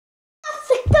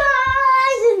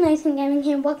Nathan Gaming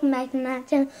here, welcome back to my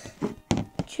channel.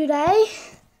 Today,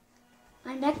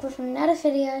 I'm back with another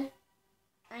video.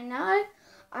 I know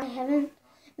I haven't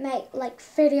made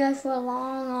video for a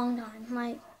long time,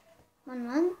 like 1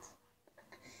 month.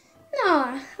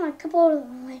 No, like a couple of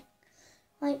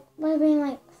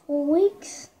maybe 4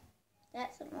 weeks.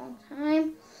 That's a long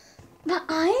time. But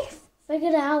I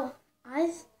figured out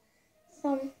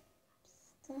some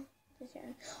stuff to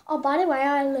show. Oh, by the way,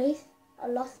 I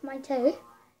lost my tooth.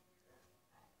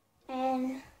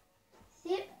 And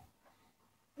see,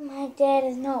 my dad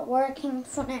is not working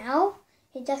for now.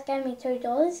 He just gave me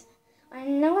 $2. I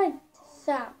know it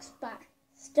sucks, but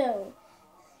still,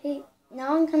 no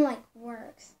one can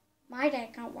works. My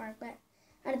dad can't work, but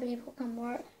other people can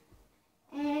work.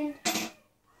 And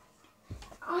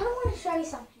I want to show you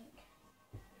something.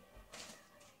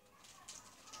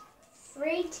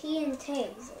 3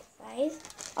 TNTs, it says.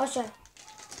 I'll show you.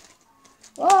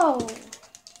 Whoa!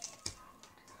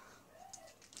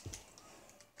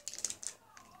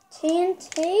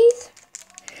 TNTs?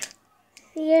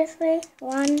 Seriously?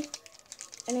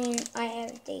 I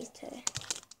have these two.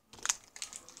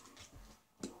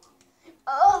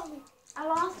 Oh!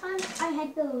 Last time I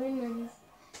had the lemons.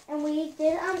 And we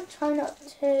did try not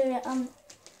to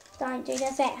don't do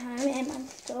this at home at my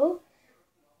school.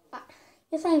 But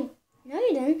you're saying no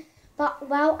you didn't. But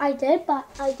well I did, but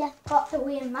I just got to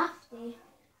wear mufti.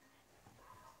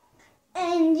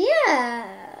 And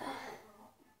yeah.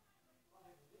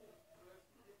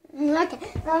 Okay.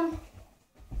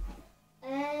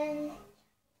 And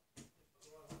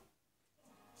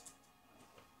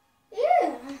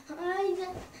yeah, I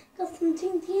just got some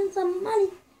Tint and some money.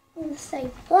 I'm gonna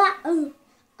save that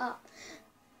up.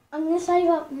 I'm gonna save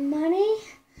up money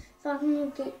so I can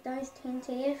get those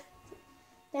TNT.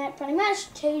 They're pretty much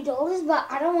 $2, but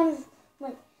I don't want to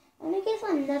I want to get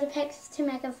some another packs to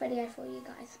make a video for you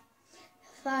guys.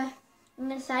 So I'm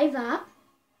gonna save up.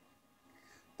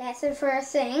 That's the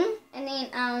first thing, and then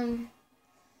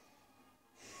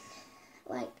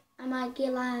I might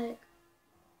get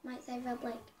might save up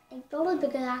 $8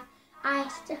 because I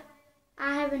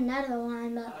have another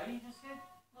one, but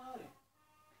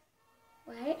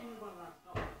wait.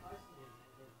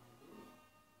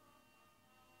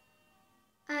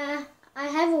 I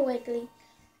have a weekly.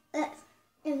 It's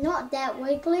not that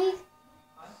weekly,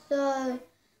 so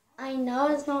I know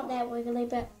it's not that weekly,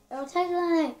 but it'll take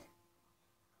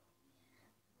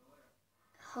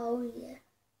whole year.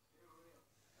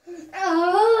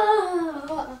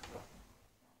 Oh,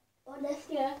 this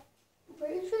year. I'm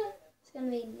pretty sure it's gonna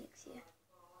be next year.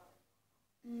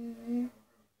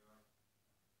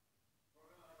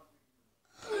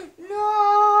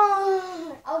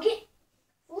 No, I'll get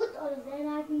 $4, then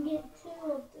I can get 2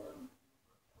 of them.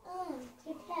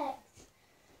 2 packs.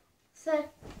 So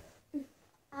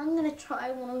I'm gonna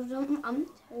try one of them. I'm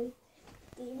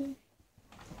tasting.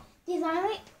 These are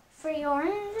 3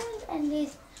 oranges, and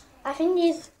these, I think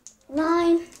these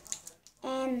lime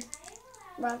and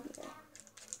raspberry.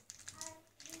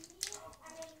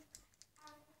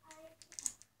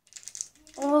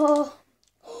 Oh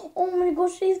my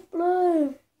gosh, she's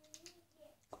blue.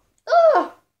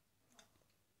 Oh!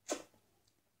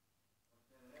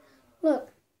 Look,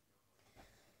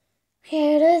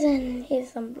 here it is, and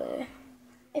here's some blue.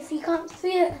 If you can't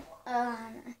see it, no,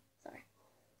 sorry,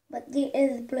 but there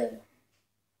is blue.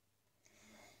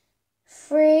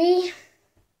 3,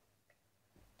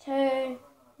 2,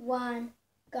 1,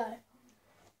 go.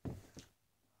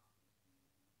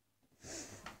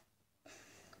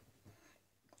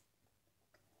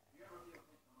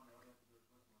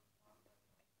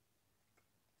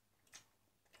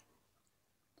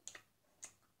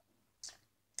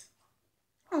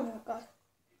 Oh my god.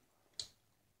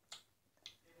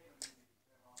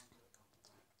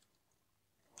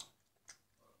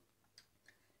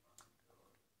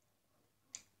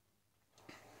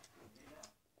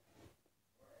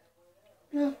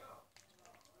 No.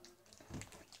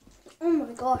 Oh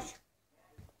my gosh.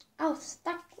 I was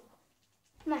stuck.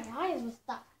 My eyes were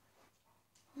stuck.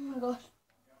 Oh my gosh.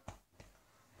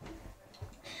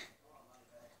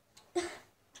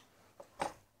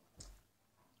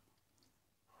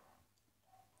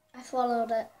 I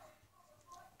swallowed it.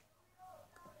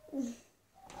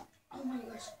 Oh my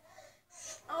gosh.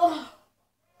 Oh.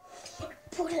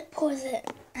 Pause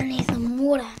it. I need some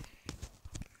water.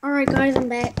 Alright guys, I'm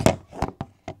back.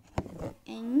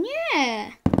 And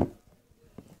yeah.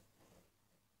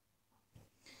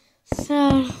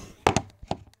 So.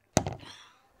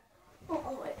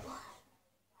 Oh my god.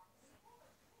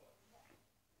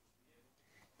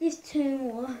 There's 2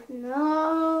 more.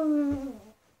 No.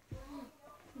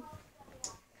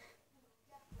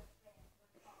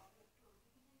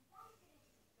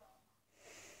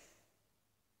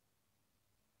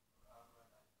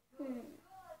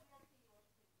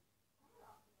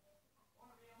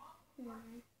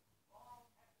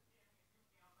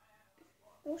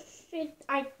 What should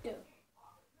I do?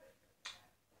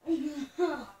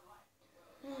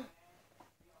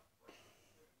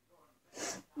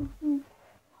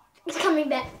 It's coming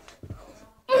back.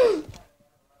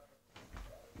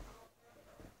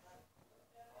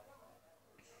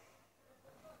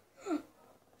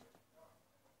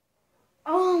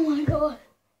 Oh my god.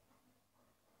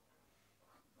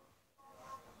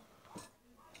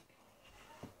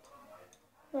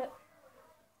 Look.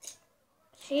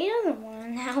 She doesn't want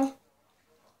it now.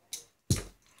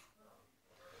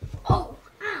 Oh,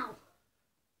 ow.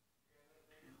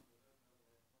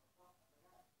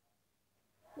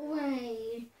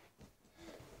 Wait.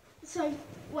 So,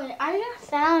 wait, I just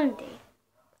found it.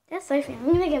 That's Sophie. I'm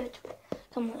gonna give it to her.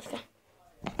 Come on, let's go.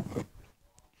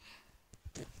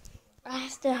 I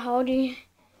have to hold you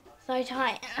so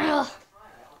tight. Ugh.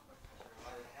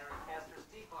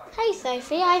 Hey,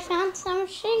 Sophie, I found some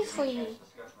shoes for you.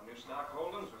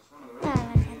 No, I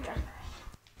can't try.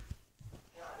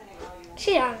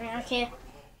 She doesn't really care.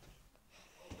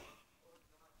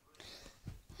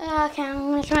 Okay,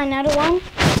 I'm gonna try another one.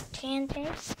 Tint.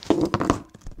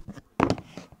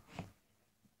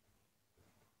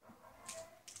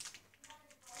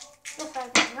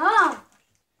 No.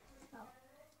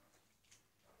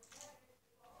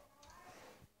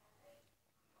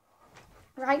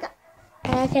 Right.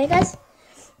 Okay, guys.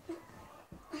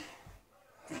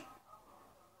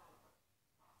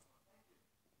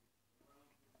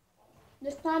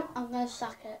 This time I'm gonna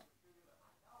suck it.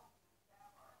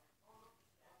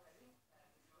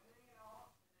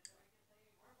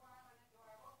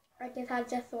 I guess I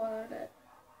just swallowed it.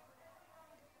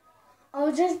 I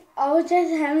was just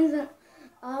having some.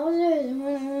 I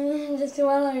was just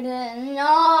swallowed it. No,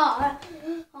 I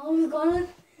was gonna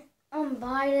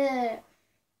bite it.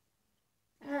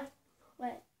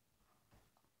 Wait.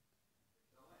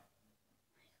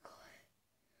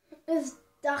 It's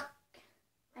stuck.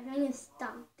 I think it's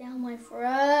stuck down my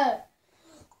throat.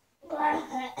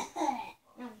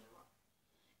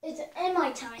 It's in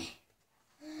my tummy.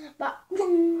 But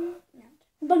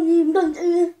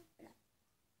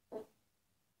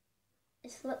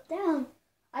it slipped down.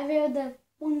 I feel the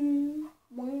boing,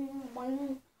 boing,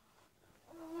 boing.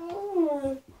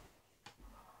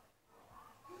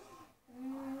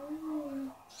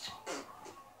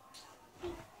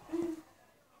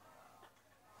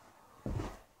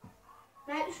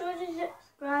 Make sure to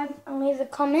subscribe and leave a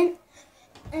comment.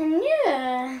 And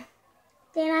yeah,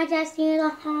 then I just use a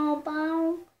whole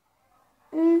bowl.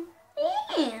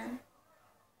 Yeah.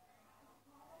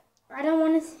 I don't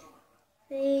want to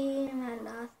say my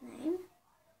last name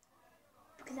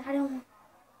because I don't.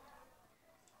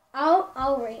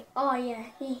 I'll read. Oh yeah,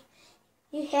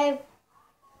 you have.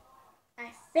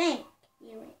 I think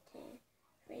you went to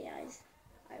 3 eyes.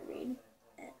 I read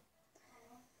it.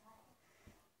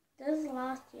 This is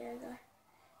last year though.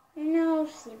 You know,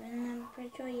 7. I'm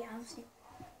pretty sure you have 7.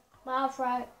 But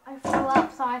I threw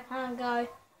up, so I can't go.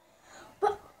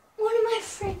 But one of my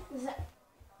friends,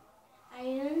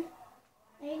 Aiden,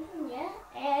 yeah,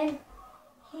 and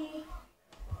he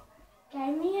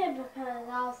gave me it because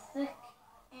I was sick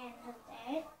and his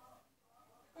dad.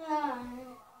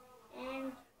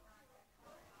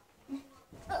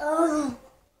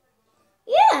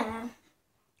 Yeah.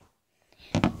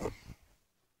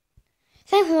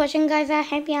 Thanks for watching, guys. I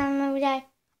hope you have a day.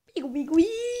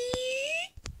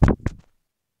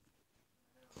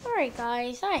 Sorry,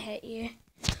 guys. I hate you.